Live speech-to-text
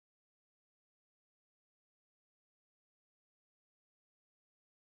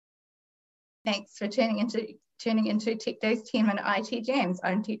Thanks for tuning into TechDay's 10-minute IT Jams.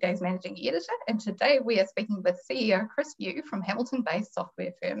 I'm TechDay's managing editor, and today we are speaking with CEO Chris Yu from Hamilton-based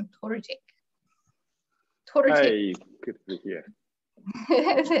software firm Torutek. Hey, good to be here.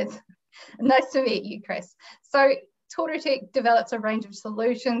 Nice to meet you, Chris. So Torutek develops a range of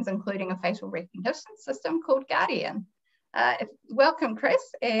solutions, including a facial recognition system called Guardian. Welcome, Chris,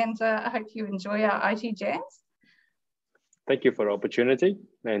 and I hope you enjoy our IT Jams. Thank you for the opportunity.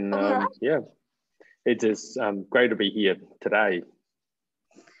 And yeah, it is great to be here today.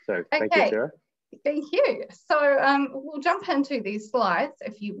 So thank you, Sarah. Thank you. So we'll jump into these slides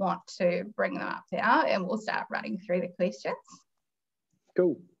if you want to bring them up now, and we'll start running through the questions.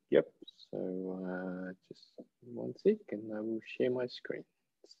 Cool. Yep. So just one sec, and I will share my screen.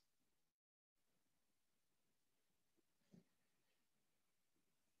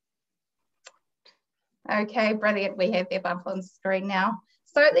 Okay, brilliant. We have their bump on screen now.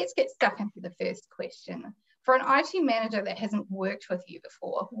 So let's get stuck into the first question. For an IT manager that hasn't worked with you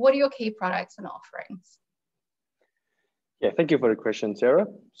before, what are your key products and offerings? Yeah, thank you for the question, Sarah.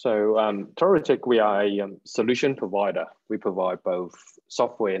 So Torutek, we are a solution provider. We provide both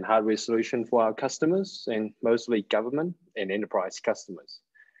software and hardware solution for our customers, and mostly government and enterprise customers.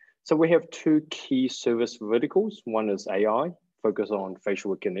 So we have two key service verticals. One is AI, focus on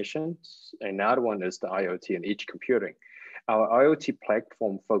facial recognition, and the other one is the IoT and edge computing. Our IoT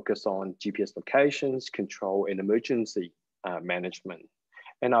platform focus on GPS locations, control, and emergency management.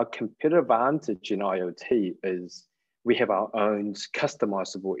 And our competitive advantage in IoT is we have our own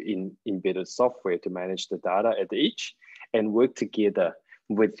customizable embedded software to manage the data at the edge and work together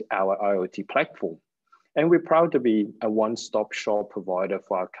with our IoT platform. And we're proud to be a one-stop shop provider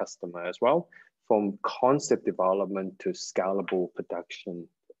for our customer as well, from concept development to scalable production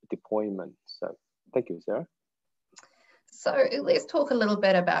deployment. So thank you, Sarah. So let's talk a little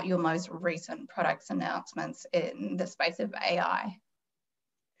bit about your most recent products announcements in the space of AI.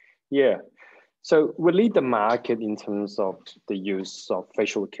 Yeah, so we lead the market in terms of the use of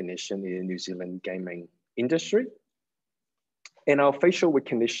facial recognition in the New Zealand gaming industry. And our facial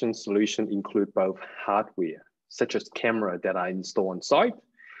recognition solution include both hardware, such as camera that are installed on site,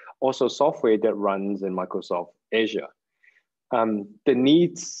 also software that runs in Microsoft Azure. The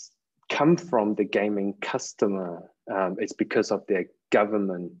needs come from the gaming customer. It's because of the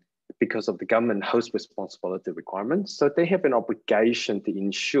government host responsibility requirements. So they have an obligation to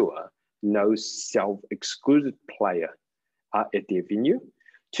ensure no self-excluded player are at their venue.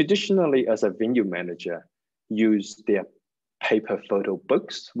 Traditionally, as a venue manager, use their paper photo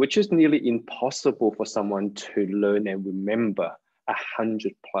books, which is nearly impossible for someone to learn and remember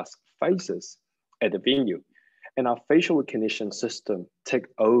 100+ faces at the venue. And our facial recognition system take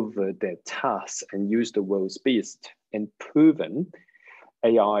over that task and use the world's best and proven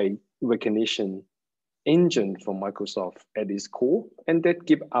AI recognition engine from Microsoft at its core, and that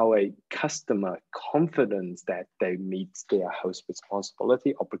give our customer confidence that they meet their host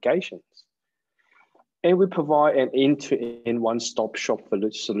responsibility obligations. And we provide an end-to-end one-stop shop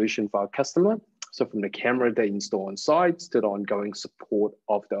solution for our customer. So from the camera they install on site to the ongoing support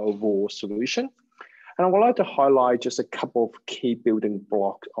of the overall solution. And I would like to highlight just a couple of key building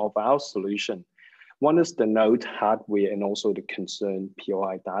blocks of our solution. One is the node hardware and also the concerned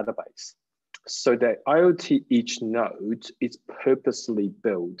POI database. So the IoT each node is purposely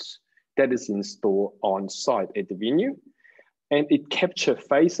built that is installed on site at the venue, and it captures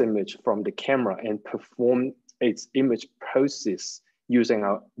face image from the camera and perform its image process using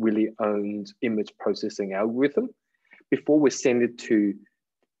our really owned image processing algorithm before we send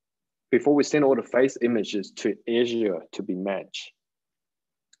all the face images to Azure to be matched.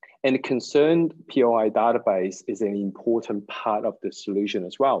 And the concerned POI database is an important part of the solution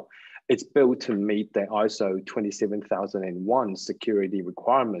as well. It's built to meet the ISO 27001 security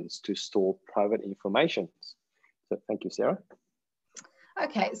requirements to store private information. So thank you, Sarah.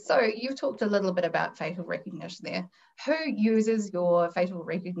 Okay, so you've talked a little bit about facial recognition there. Who uses your facial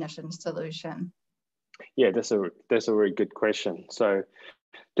recognition solution? Yeah, that's a very good question. So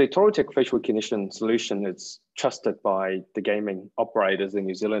the Torutek facial recognition solution is trusted by the gaming operators in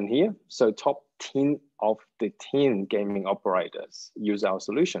New Zealand here. So top 10 of the 10 gaming operators use our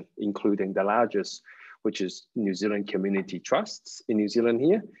solution, including the largest, which is New Zealand Community Trusts in New Zealand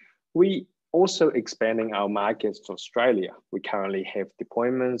here. We also expanding our markets to Australia. We currently have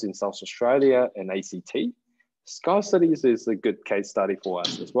deployments in South Australia and ACT. SkyCities is a good case study for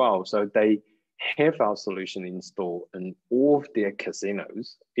us as well. So they have our solution installed in all of their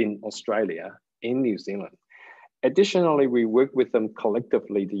casinos in Australia and New Zealand. Additionally, we work with them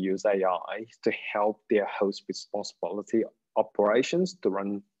collectively to use AI to help their host responsibility operations to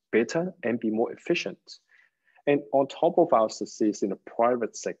run better and be more efficient. And on top of our success in the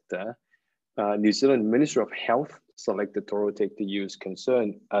private sector, New Zealand Ministry of Health selected Torutek to use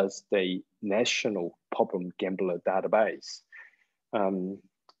Concern as the national problem gambler database.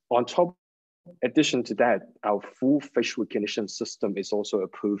 On top, addition to that, our full facial recognition system is also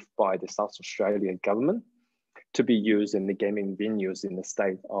approved by the South Australian government to be used in the gaming venues in the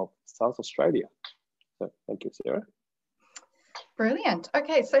state of South Australia. So thank you, Sarah. Brilliant.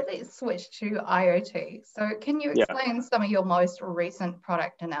 Okay, so let's switch to IoT. So can you explain some of your most recent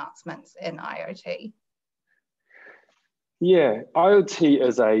product announcements in IoT? Yeah, IoT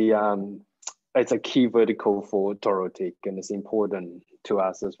is it's a key vertical for Torutek, and it's important to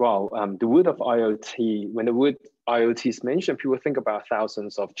us as well. The word of IoT, when the word IoT is mentioned, people think about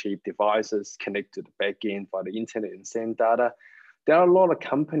thousands of cheap devices connected to the back end by the internet and send data. There are a lot of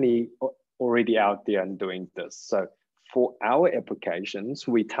companies already out there and doing this. So for our applications,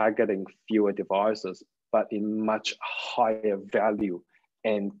 we're targeting fewer devices, but in much higher value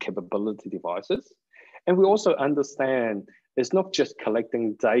and capability devices. And we also understand it's not just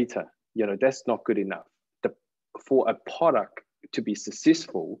collecting data, that's not good enough. For a product to be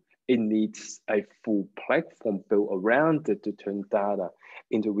successful, it needs a full platform built around it to turn data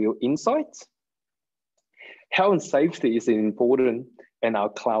into real insights. Health and safety is important, and our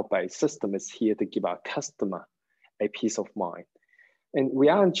cloud-based system is here to give our customer a peace of mind. And we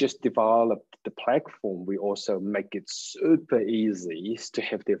aren't just develop the platform, we also make it super easy to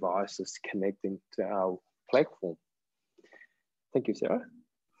have devices connecting to our platform. Thank you, Sarah.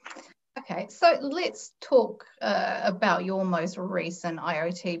 Okay, so let's talk about your most recent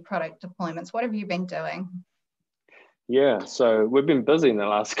IoT product deployments. What have you been doing? Yeah, so we've been busy in the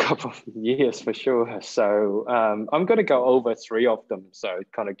last couple of years for sure. So I'm going to go over 3 of them. So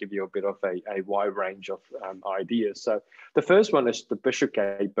kind of give you a bit of a wide range of ideas. So the first one is the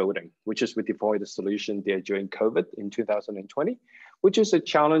Bishopsgate building, which is we deployed a solution there during COVID in 2020, which is a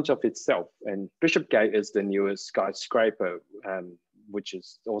challenge of itself. And Bishopsgate is the newest skyscraper, which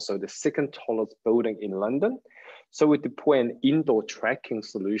is also the 2nd tallest building in London. So we deploy an indoor tracking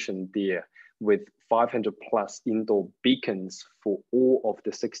solution there with 500 plus indoor beacons for all of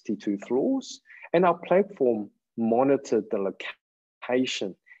the 62 floors. And our platform monitored the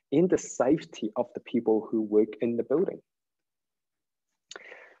location and the safety of the people who work in the building.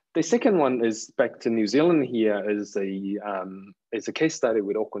 The second one is back to New Zealand here is a case study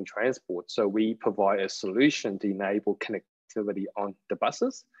with Auckland Transport. So we provide a solution to enable connectivity on the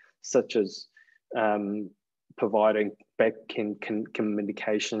buses, such as providing back-end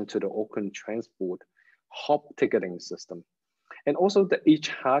communication to the Auckland Transport hop ticketing system. And also each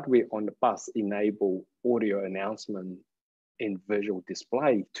hardware on the bus enable audio announcement and visual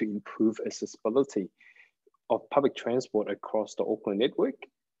display to improve accessibility of public transport across the Auckland network.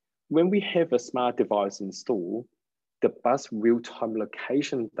 When we have a smart device installed, the bus real-time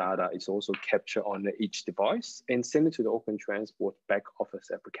location data is also captured on each device and sent it to the Auckland Transport back office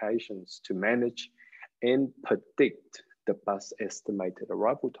applications to manage and predict the bus estimated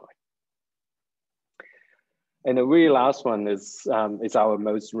arrival time. And the really last one is our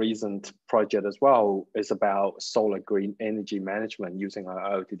most recent project as well. It's about solar green energy management using our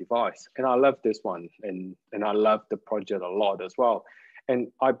IoT device. And I love this one, and I love the project a lot as well.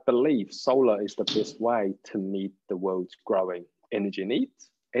 And I believe solar is the best way to meet the world's growing energy needs.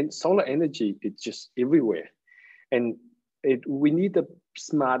 And solar energy is just everywhere. And we need a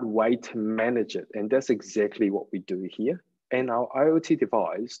smart way to manage it. And that's exactly what we do here. And our IoT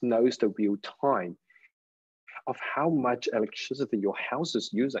device knows the real time of how much electricity your house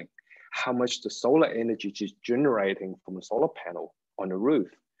is using, how much the solar energy is generating from a solar panel on the roof.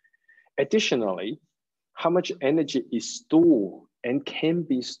 Additionally, how much energy is stored and can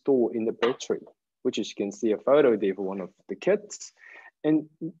be stored in the battery, which is, you can see a photo there for one of the kits. And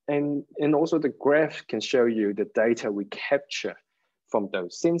also the graph can show you the data we capture from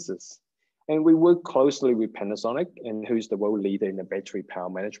those sensors. And we work closely with Panasonic, and who's the world leader in the battery power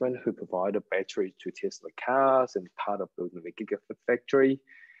management, who provide a battery to Tesla cars and part of building the Gigafactory.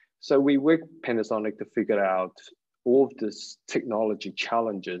 So we work with Panasonic to figure out all of this technology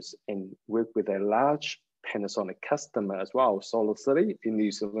challenges and work with a large Panasonic customer as well, Solar City in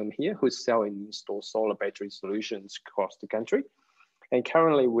New Zealand here, who's selling and install solar battery solutions across the country. And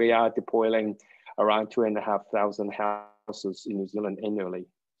currently we are deploying around 2,500 houses in New Zealand annually.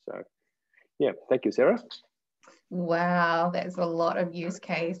 So yeah, thank you, Sarah. Wow, there's a lot of use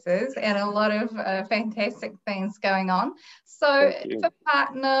cases and a lot of fantastic things going on. So if a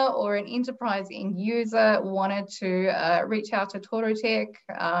partner or an enterprise end user wanted to reach out to Torutek,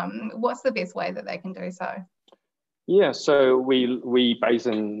 what's the best way that they can do so? Yeah, so we based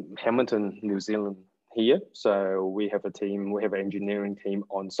in Hamilton, New Zealand here. So we have a team, we have an engineering team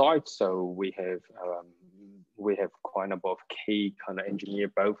on site. So we have quite a number of key kind of engineer,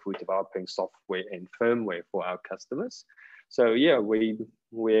 both with developing software and firmware for our customers. So yeah, the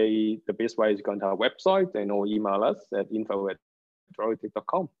best way is going to our website and or email us at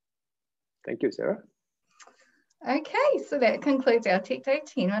info@torutek.com. Thank you, Sarah. Okay, so that concludes our Tech Day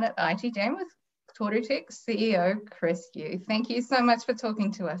 10-minute IT Jam with Torutek CEO Chris Yu. Thank you so much for talking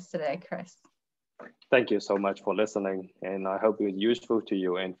to us today, Chris. Thank you so much for listening, and I hope it was useful to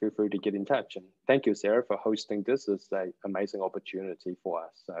you, and feel free to get in touch. And thank you, Sarah, for hosting this. It's an amazing opportunity for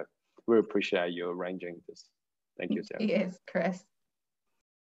us. So we appreciate you arranging this. Thank you, Sarah. Yes, Chris.